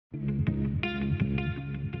When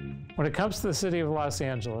it comes to the city of Los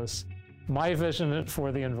Angeles, my vision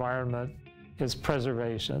for the environment is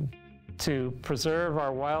preservation, to preserve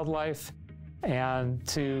our wildlife and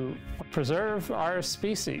to preserve our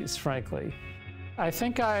species, frankly. I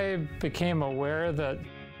think I became aware that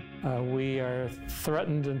we are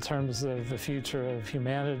threatened in terms of the future of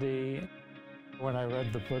humanity when I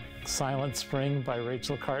read the book Silent Spring by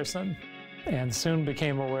Rachel Carson, and soon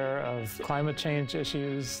became aware of climate change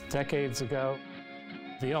issues decades ago.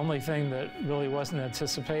 The only thing that really wasn't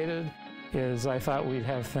anticipated is I thought we'd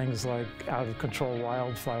have things like out-of-control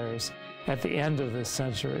wildfires at the end of this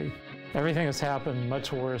century. Everything has happened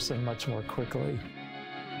much worse and much more quickly.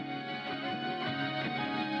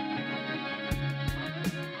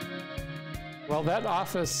 Well, that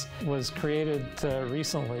office was created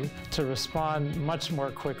recently to respond much more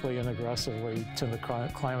quickly and aggressively to the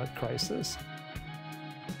climate crisis.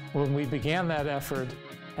 When we began that effort,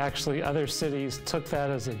 actually other cities took that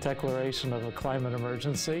as a declaration of a climate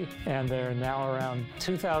emergency, and there are now around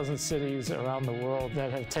 2,000 cities around the world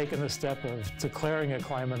that have taken the step of declaring a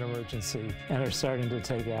climate emergency and are starting to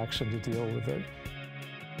take action to deal with it.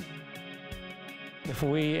 If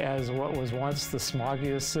we, as what was once the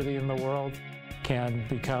smoggiest city in the world, can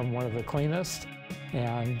become one of the cleanest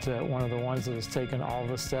and one of the ones that has taken all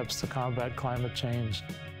the steps to combat climate change,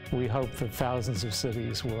 we hope that thousands of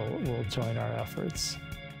cities will join our efforts.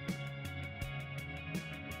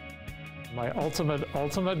 My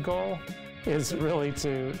ultimate goal is really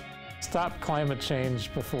to stop climate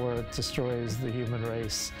change before it destroys the human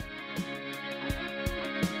race.